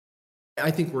I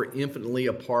think we're infinitely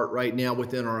apart right now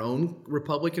within our own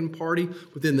Republican Party,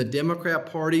 within the Democrat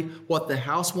Party. What the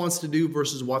House wants to do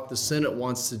versus what the Senate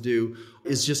wants to do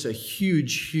is just a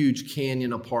huge, huge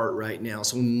canyon apart right now.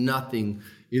 So nothing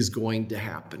is going to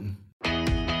happen.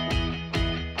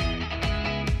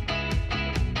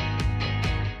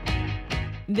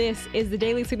 This is the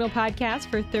Daily Signal podcast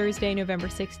for Thursday, November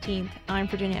 16th. I'm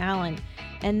Virginia Allen,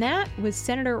 and that was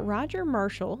Senator Roger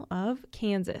Marshall of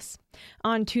Kansas.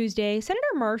 On Tuesday, Senator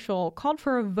Marshall called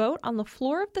for a vote on the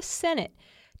floor of the Senate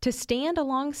to stand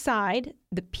alongside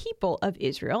the people of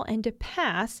Israel and to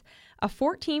pass a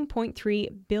 $14.3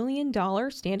 billion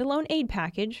standalone aid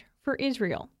package for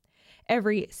Israel.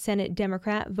 Every Senate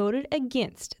Democrat voted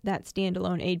against that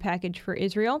standalone aid package for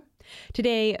Israel.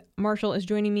 Today, Marshall is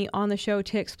joining me on the show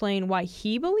to explain why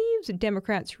he believes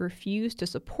Democrats refuse to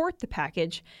support the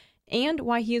package and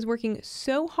why he is working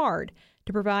so hard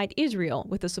to provide Israel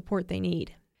with the support they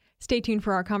need. Stay tuned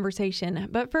for our conversation.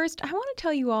 But first, I want to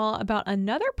tell you all about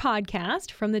another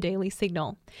podcast from the Daily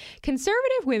Signal.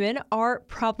 Conservative women are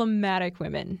problematic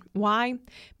women. Why?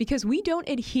 Because we don't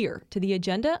adhere to the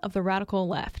agenda of the radical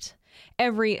left.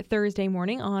 Every Thursday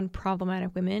morning on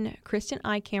Problematic Women, Kristen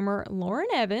Eichhammer, Lauren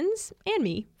Evans, and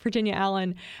me, Virginia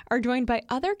Allen, are joined by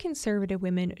other conservative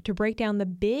women to break down the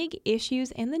big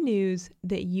issues and the news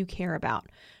that you care about.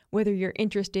 Whether you're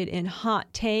interested in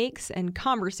hot takes and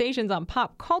conversations on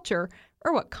pop culture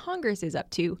or what Congress is up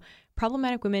to,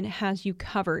 Problematic Women has you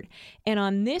covered. And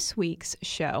on this week's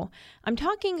show, I'm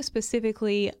talking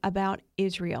specifically about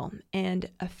Israel and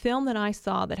a film that I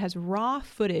saw that has raw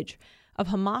footage of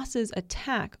Hamas's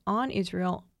attack on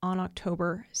Israel on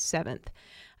October 7th.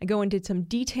 I go into some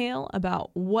detail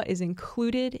about what is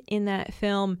included in that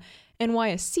film and why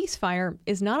a ceasefire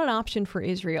is not an option for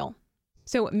Israel.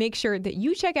 So make sure that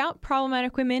you check out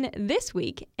Problematic Women this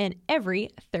week and every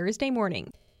Thursday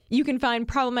morning. You can find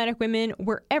Problematic Women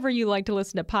wherever you like to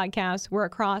listen to podcasts. We're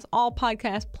across all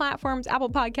podcast platforms, Apple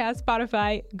Podcasts,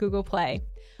 Spotify, Google Play.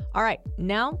 All right,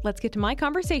 now let's get to my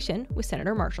conversation with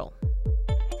Senator Marshall.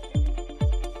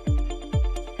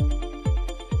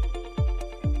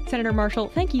 Senator Marshall,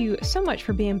 thank you so much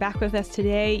for being back with us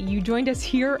today. You joined us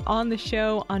here on the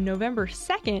show on November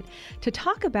 2nd to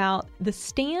talk about the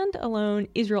standalone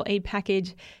Israel aid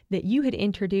package that you had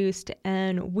introduced,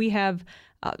 and we have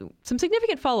some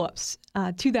significant follow-ups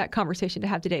to that conversation to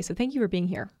have today. So thank you for being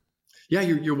here. Yeah,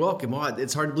 you're welcome. Oh,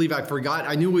 it's hard to believe I forgot.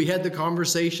 I knew we had the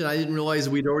conversation. I didn't realize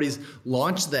we'd already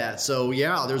launched that. So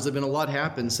yeah, there's been a lot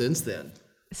happened since then.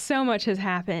 So much has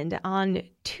happened. On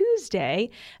Tuesday,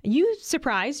 you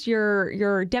surprised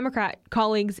your Democrat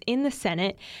colleagues in the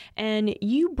Senate, and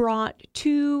you brought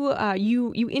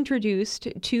you introduced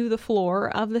to the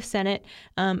floor of the Senate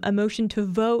a motion to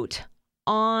vote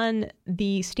on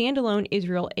the standalone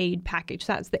Israel aid package.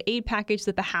 That's the aid package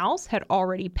that the House had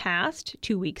already passed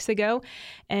 2 weeks ago.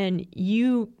 And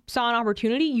you saw an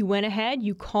opportunity. You went ahead.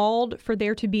 You called for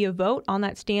there to be a vote on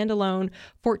that standalone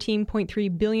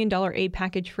 $14.3 billion aid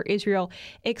package for Israel.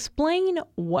 Explain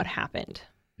what happened.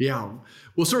 Yeah.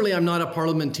 Well, certainly I'm not a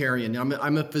parliamentarian.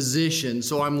 I'm a physician,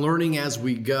 so I'm learning as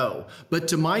we go. But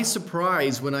to my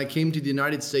surprise, when I came to the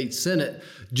United States Senate,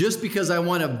 just because I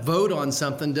want to vote on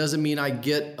something doesn't mean I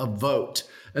get a vote.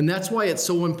 And that's why it's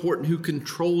so important who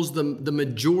controls the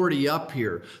majority up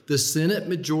here. The Senate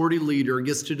majority leader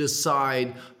gets to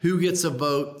decide who gets a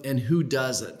vote and who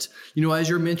doesn't. You know, as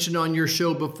you mentioned on your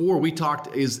show before, we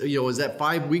talked, is that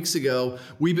 5 weeks ago,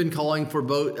 we've been calling for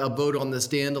a vote on the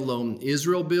standalone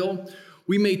Israel bill.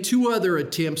 We made two other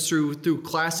attempts through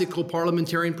classical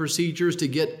parliamentarian procedures to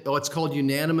get what's called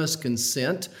unanimous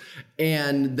consent,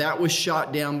 and that was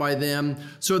shot down by them.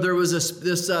 So there was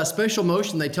this special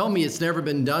motion. They tell me it's never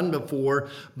been done before,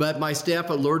 but my staff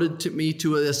alerted me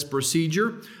to this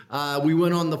procedure. We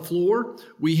went on the floor.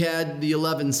 We had the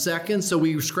 11 seconds, so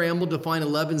we scrambled to find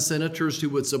 11 senators who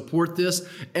would support this,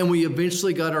 and we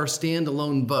eventually got our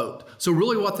standalone vote. So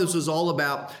really what this was all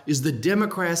about is the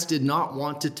Democrats did not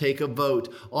want to take a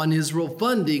vote on Israel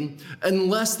funding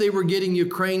unless they were getting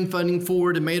Ukraine funding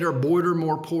forward and made our border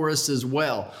more porous as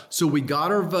well. So we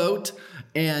got our vote.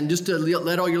 And just to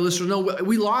let all your listeners know,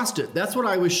 we lost it. That's what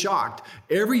I was shocked.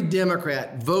 Every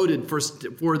Democrat voted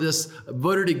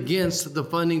voted against the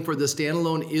funding for the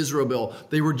standalone Israel bill.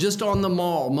 They were just on the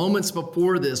mall moments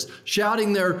before this,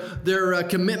 shouting their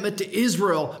commitment to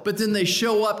Israel, but then they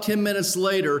show up 10 minutes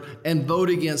later and vote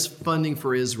against funding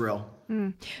for Israel.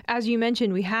 As you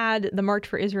mentioned, we had the March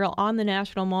for Israel on the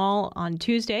National Mall on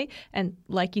Tuesday. And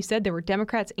like you said, there were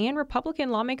Democrats and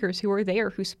Republican lawmakers who were there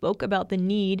who spoke about the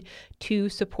need to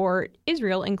support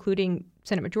Israel, including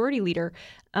Senate Majority Leader.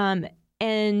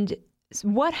 And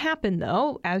What happened,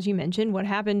 though, as you mentioned, what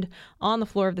happened on the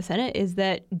floor of the Senate is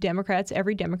that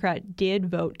every Democrat did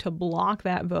vote to block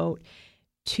that vote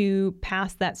to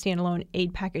pass that standalone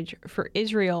aid package for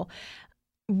Israel.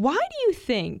 Why do you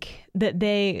think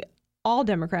that all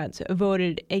Democrats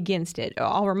voted against it?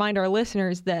 I'll remind our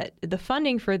listeners that the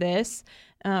funding for this,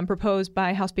 proposed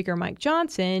by House Speaker Mike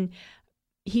Johnson,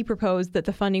 he proposed that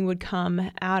the funding would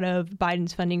come out of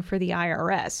Biden's funding for the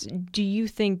IRS. Do you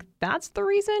think that's the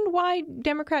reason why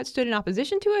Democrats stood in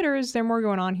opposition to it, or is there more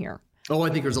going on here? Oh,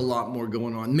 I think there's a lot more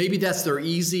going on. Maybe that's their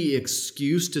easy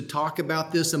excuse to talk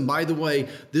about this. And by the way,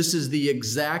 this is the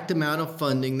exact amount of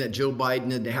funding that Joe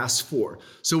Biden had asked for.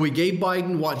 So we gave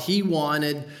Biden what he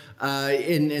wanted,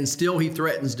 and still he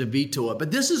threatens to veto it.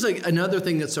 But this is another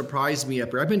thing that surprised me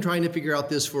up here. I've been trying to figure out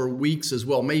this for weeks as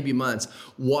well, maybe months.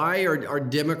 Why are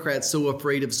Democrats so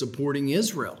afraid of supporting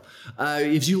Israel?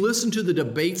 If you listen to the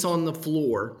debates on the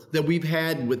floor that we've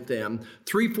had with them,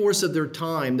 3/4 of their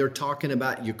time they're talking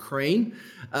about Ukraine,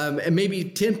 and maybe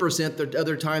 10% the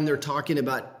other time they're talking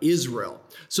about Israel.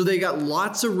 So they got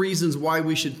lots of reasons why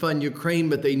we should fund Ukraine,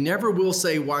 but they never will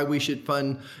say why we should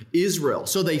fund Israel.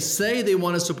 So they say they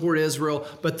want to support Israel,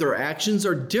 but their actions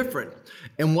are different.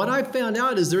 And what I found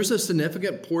out is there's a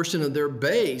significant portion of their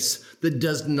base that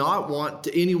does not want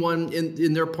anyone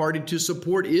in their party to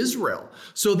support Israel.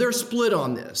 So they're split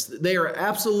on this. They are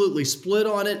absolutely split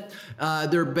on it.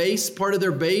 Their base, part of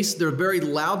their base, their very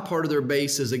loud part of their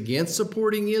base is against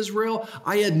supporting Israel.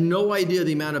 I had no idea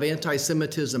the amount of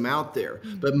anti-Semitism out there,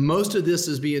 but most of this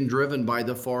is being driven by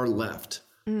the far left.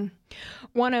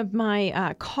 One of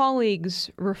my colleagues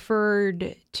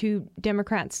referred to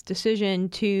Democrats' decision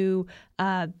to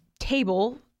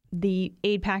table the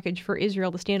aid package for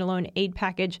Israel, the standalone aid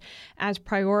package, as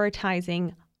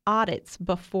prioritizing audits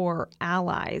before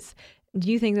allies.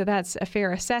 Do you think that that's a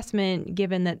fair assessment,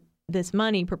 given that this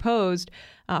money proposed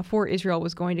for Israel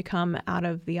was going to come out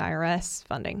of the IRS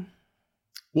funding?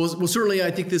 Well, certainly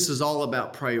I think this is all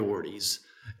about priorities.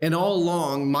 And all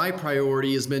along, my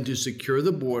priority has been to secure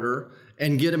the border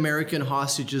and get American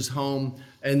hostages home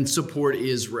and support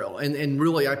Israel. And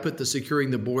really, I put the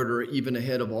securing the border even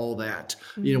ahead of all that.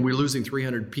 Mm-hmm. You know, we're losing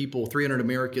 300 people, 300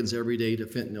 Americans every day to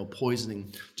fentanyl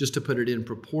poisoning, just to put it in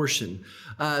proportion.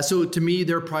 So to me,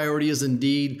 their priority is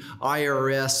indeed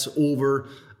IRS over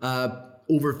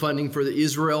funding for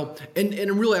Israel.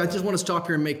 And really, I just want to stop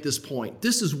here and make this point.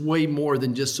 This is way more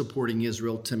than just supporting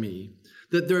Israel to me.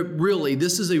 That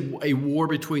this is a war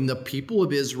between the people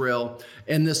of Israel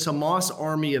and this Hamas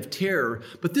army of terror,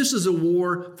 but this is a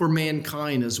war for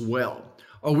mankind as well.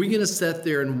 Are we going to sit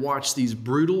there and watch these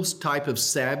brutal type of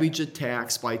savage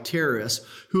attacks by terrorists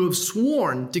who have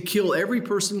sworn to kill every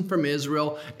person from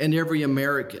Israel and every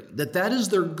American? That is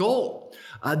their goal.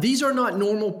 These are not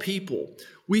normal people.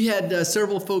 We had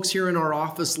several folks here in our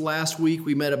office last week.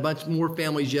 We met a bunch more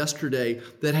families yesterday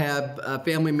that have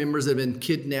family members that have been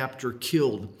kidnapped or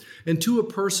killed. And to a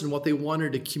person, what they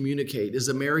wanted to communicate is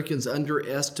Americans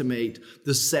underestimate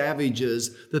the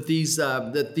savages that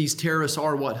these terrorists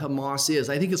are, what Hamas is.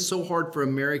 I think it's so hard for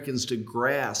Americans to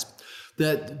grasp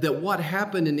that what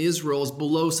happened in Israel is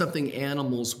below something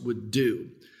animals would do.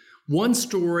 One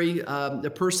story,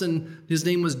 the person, his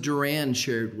name was Duran,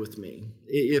 shared with me.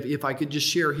 If I could just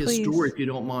share his story, if you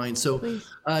don't mind. So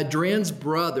Duran's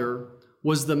brother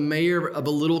was the mayor of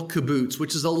a little kibbutz,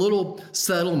 which is a little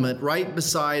settlement right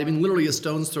beside, literally a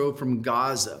stone's throw from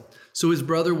Gaza. So his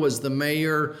brother was the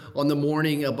mayor. On the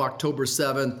morning of October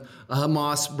 7th,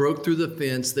 Hamas broke through the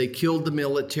fence. They killed the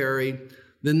military.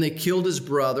 Then they killed his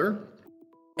brother.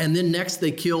 And then next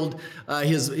they killed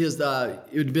it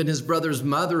had been his brother's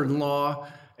mother-in-law,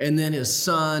 and then his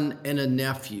son and a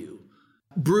nephew.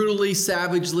 Brutally,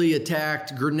 savagely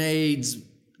attacked, grenades,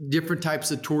 different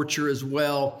types of torture as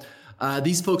well.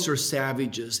 These folks are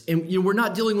savages. And we're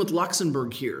not dealing with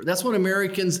Luxembourg here. That's what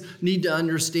Americans need to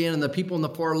understand, and the people on the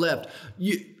far left.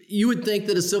 You would think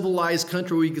that a civilized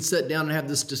country where you could sit down and have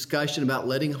this discussion about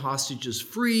letting hostages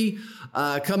free,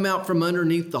 come out from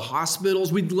underneath the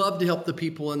hospitals. We'd love to help the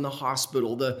people in the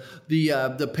hospital,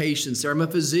 the patients there. I'm a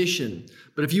physician.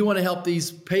 But if you want to help these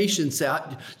patients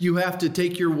out, you have to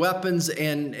take your weapons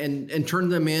and turn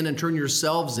them in and turn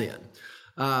yourselves in.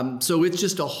 So it's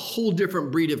just a whole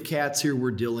different breed of cats here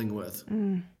we're dealing with.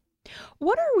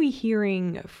 What are we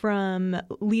hearing from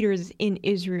leaders in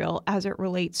Israel as it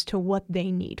relates to what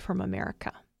they need from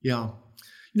America? Yeah.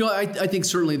 I think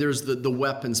certainly there's the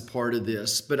weapons part of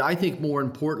this, but I think more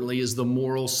importantly is the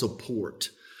moral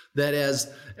support. That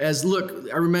look,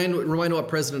 I remind what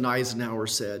President Eisenhower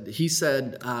said. He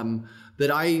said that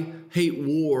I hate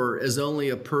war as only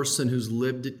a person who's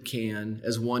lived it can,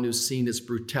 as one who's seen its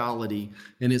brutality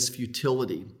and its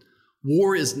futility.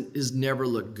 War is never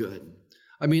looked good.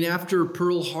 I mean, after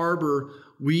Pearl Harbor,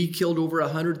 we killed over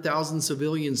 100,000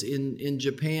 civilians in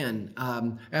Japan.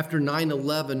 After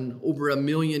 9/11, over 1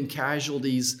 million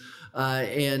casualties,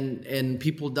 and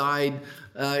people died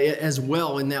as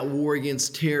well in that war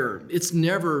against terror. It's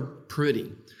never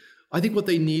pretty. I think what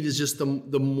they need is just the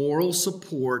moral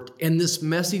support and this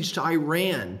message to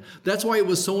Iran. That's why it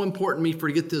was so important to me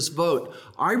to get this vote.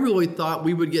 I really thought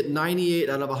we would get 98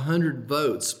 out of 100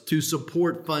 votes to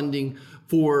support funding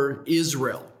for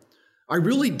Israel. I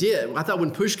really did. I thought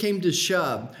when push came to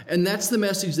shove, and that's the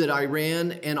message that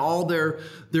Iran and all their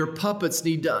puppets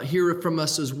need to hear from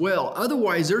us as well.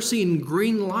 Otherwise, they're seeing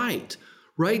green light.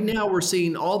 Right now, we're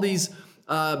seeing all these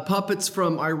puppets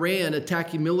from Iran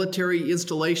attacking military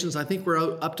installations. I think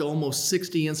we're up to almost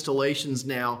 60 installations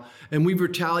now, and we've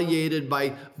retaliated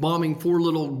by bombing 4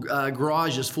 little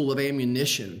garages full of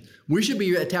ammunition. We should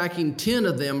be attacking 10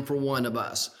 of them for one of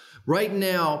us. Right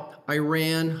now,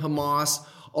 Iran, Hamas,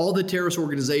 all the terrorist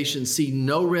organizations see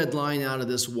no red line out of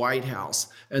this White House,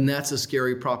 and that's a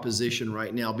scary proposition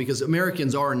right now because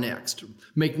Americans are next.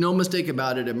 Make no mistake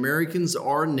about it, Americans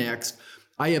are next.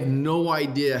 I have no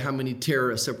idea how many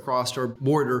terrorists have crossed our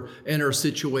border and are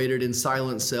situated in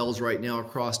silent cells right now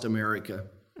across America.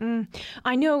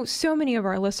 I know so many of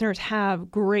our listeners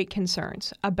have great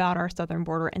concerns about our southern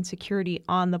border and security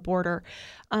on the border.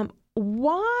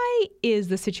 Why is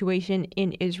the situation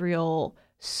in Israel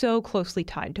so closely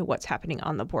tied to what's happening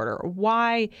on the border?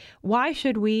 Why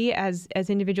should we, as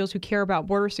individuals who care about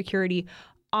border security,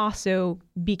 also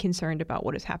be concerned about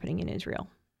what is happening in Israel?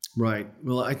 Right.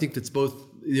 Well, I think that's both,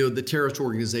 the terrorist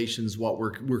organizations, what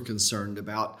we're concerned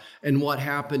about, and what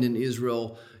happened in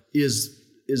Israel is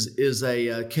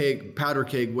a powder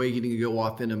keg waiting to go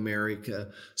off in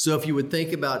America. So if you would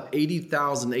think about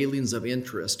 80,000 aliens of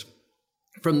interest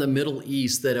from the Middle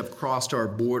East that have crossed our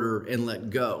border and let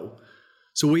go.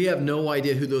 So we have no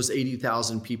idea who those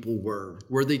 80,000 people were.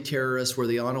 Were they terrorists? Were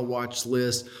they on a watch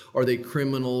list? Are they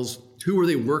criminals? Who are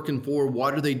they working for?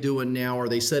 What are they doing now? Are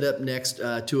they set up next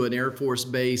to an Air Force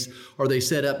base? Are they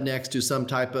set up next to some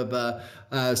type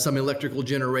of some electrical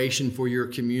generation for your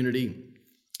community?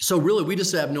 So really, we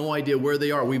just have no idea where they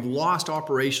are. We've lost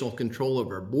operational control of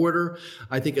our border.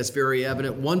 I think it's very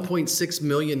evident. 1.6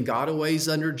 million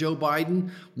gotaways under Joe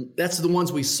Biden. That's the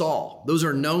ones we saw. Those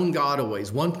are known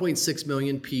gotaways, 1.6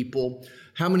 million people.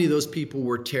 How many of those people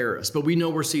were terrorists? But we know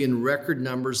we're seeing record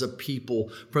numbers of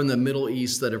people from the Middle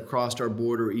East that have crossed our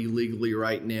border illegally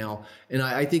right now. And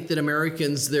I think that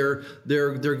Americans, their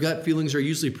gut feelings are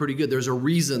usually pretty good. There's a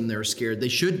reason they're scared. They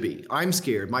should be. I'm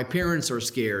scared. My parents are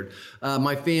scared.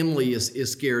 My family is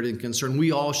scared and concerned.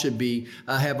 We all should be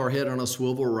have our head on a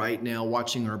swivel right now,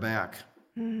 watching our back.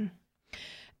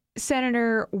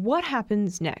 Senator, what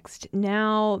happens next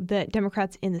now that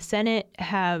Democrats in the Senate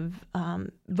have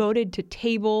voted to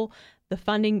table the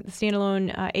funding, the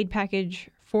standalone aid package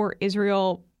for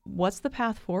Israel? What's the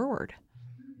path forward?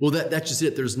 Well, that's just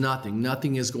it. There's nothing.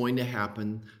 Nothing is going to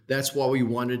happen. That's why we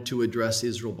wanted to address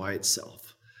Israel by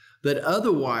itself. That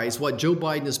otherwise, what Joe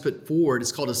Biden has put forward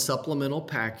is called a supplemental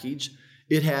package.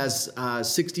 It has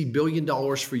 $60 billion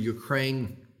for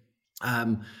Ukraine.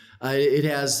 It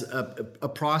has a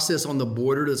process on the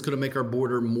border that's going to make our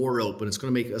border more open. It's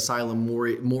going to make asylum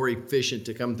more efficient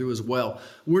to come through as well.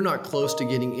 We're not close to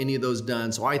getting any of those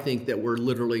done. So I think that we're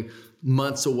literally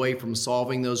months away from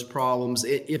solving those problems,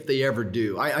 if they ever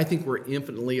do. I think we're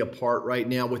infinitely apart right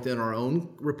now within our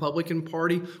own Republican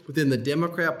Party, within the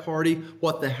Democrat Party.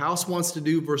 What the House wants to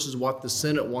do versus what the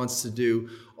Senate wants to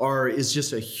do is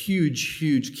just a huge,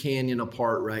 huge canyon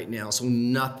apart right now. So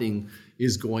nothing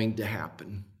is going to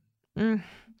happen.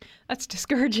 That's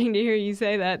discouraging to hear you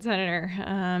say that, Senator.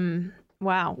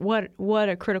 Wow, what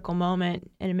a critical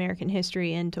moment in American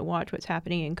history, and to watch what's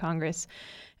happening in Congress.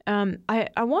 I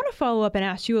want to follow up and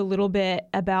ask you a little bit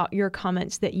about your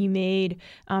comments that you made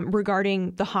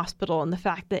regarding the hospital and the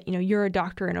fact that, you're a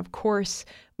doctor, and of course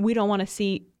we don't want to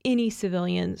see any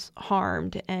civilians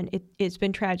harmed. And it's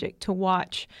been tragic to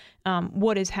watch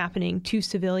what is happening to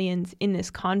civilians in this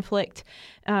conflict.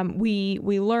 We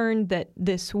learned that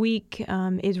this week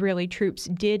Israeli troops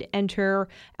did enter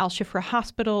Al-Shifra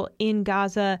Hospital in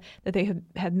Gaza, that they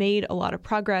have made a lot of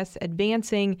progress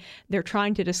advancing. They're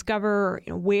trying to discover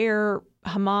where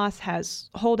Hamas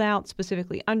has holdouts,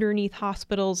 specifically underneath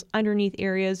hospitals, underneath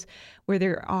areas where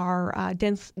there are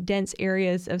dense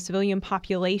areas of civilian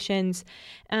populations.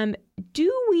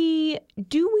 Do we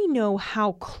know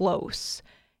how close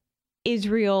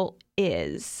Israel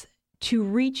is to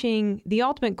reaching the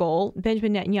ultimate goal.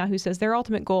 Benjamin Netanyahu says their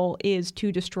ultimate goal is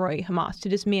to destroy Hamas, to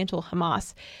dismantle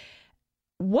Hamas.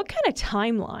 What kind of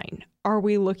timeline are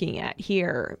we looking at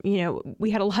here?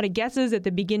 We had a lot of guesses at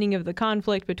the beginning of the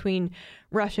conflict between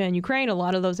Russia and Ukraine. A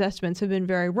lot of those estimates have been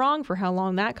very wrong for how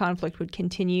long that conflict would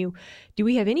continue. Do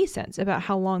we have any sense about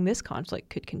how long this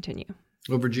conflict could continue?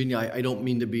 Well, Virginia, I don't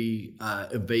mean to be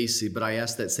evasive, but I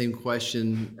asked that same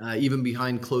question even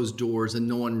behind closed doors, and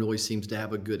no one really seems to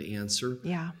have a good answer.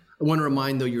 Yeah. I want to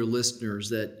remind, though, your listeners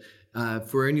that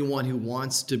for anyone who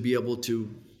wants to be able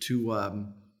to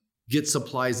get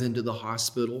supplies into the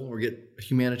hospital or get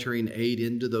humanitarian aid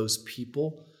into those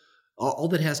people, all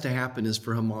that has to happen is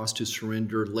for Hamas to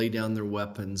surrender, lay down their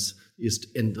weapons,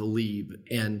 and to leave.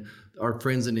 And our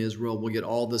friends in Israel will get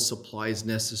all the supplies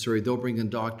necessary. They'll bring in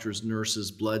doctors,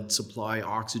 nurses, blood supply,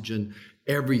 oxygen,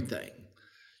 everything.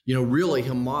 Really,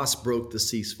 Hamas broke the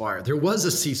ceasefire. There was a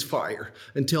ceasefire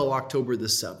until October the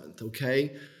 7th,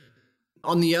 okay?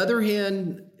 On the other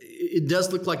hand, it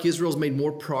does look like Israel's made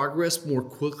more progress more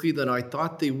quickly than I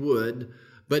thought they would,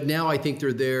 but now I think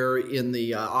they're there in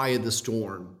the eye of the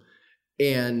storm.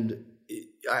 And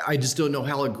I just don't know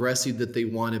how aggressive that they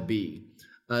want to be.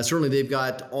 Certainly they've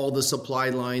got all the supply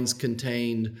lines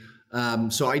contained.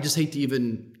 So I just hate to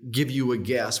even give you a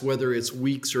guess, whether it's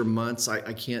weeks or months,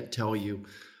 I can't tell you.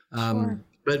 Sure.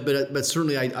 But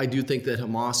certainly I do think that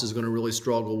Hamas is going to really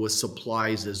struggle with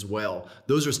supplies as well.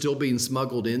 Those are still being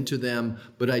smuggled into them,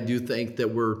 but I do think that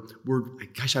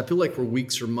I feel like we're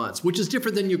weeks or months, which is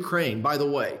different than Ukraine, by the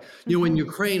way. In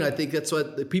Ukraine, I think that's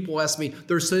what people ask me.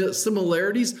 There's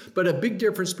similarities, but a big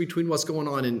difference between what's going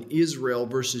on in Israel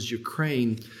versus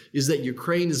Ukraine is that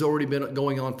Ukraine has already been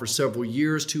going on for several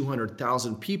years.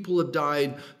 200,000 people have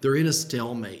died. They're in a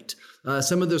stalemate.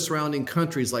 Some of the surrounding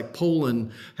countries like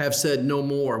Poland have said no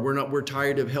more. We're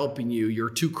tired of helping you. You're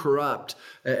too corrupt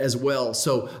as well.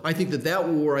 So I think that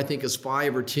war, is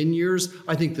 5 or 10 years.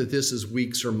 I think that this is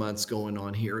weeks or months going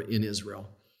on here in Israel.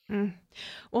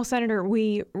 Well, Senator,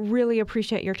 we really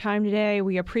appreciate your time today.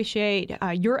 We appreciate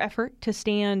your effort to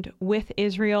stand with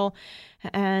Israel,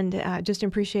 and just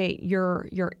appreciate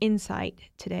your insight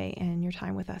today and your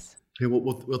time with us. Okay,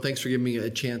 well, thanks for giving me a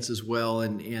chance as well.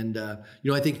 And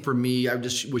I think for me, I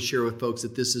just would share with folks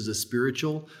that this is a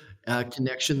spiritual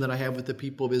connection that I have with the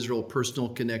people of Israel, a personal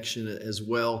connection as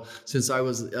well. Since I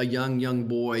was a young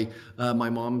boy, my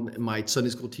mom and my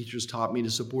Sunday school teachers taught me to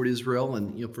support Israel.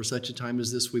 And, for such a time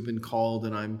as this, we've been called,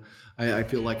 and I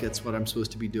feel like that's what I'm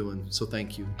supposed to be doing. So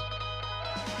thank you.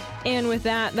 And with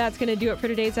that, that's going to do it for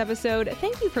today's episode.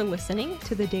 Thank you for listening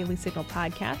to the Daily Signal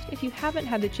podcast. If you haven't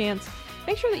had the chance,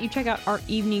 make sure that you check out our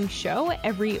evening show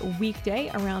every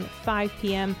weekday around 5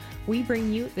 p.m. We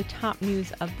bring you the top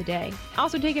news of the day.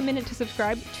 Also, take a minute to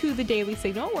subscribe to the Daily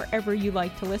Signal wherever you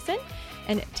like to listen,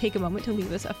 and take a moment to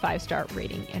leave us a 5-star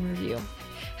rating and review.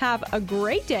 Have a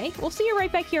great day. We'll see you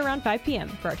right back here around 5 p.m.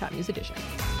 for our top news edition.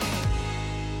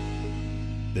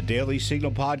 The Daily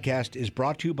Signal podcast is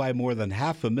brought to you by more than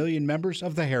 500,000 members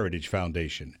of the Heritage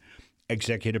Foundation.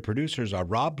 Executive producers are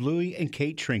Rob Bluey and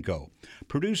Kate Trinko.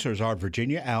 Producers are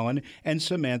Virginia Allen and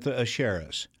Samantha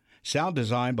Asheris. Sound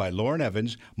design by Lauren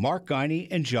Evans, Mark Guiney,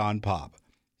 and John Pop.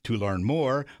 To learn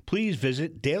more, please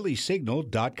visit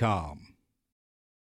dailysignal.com.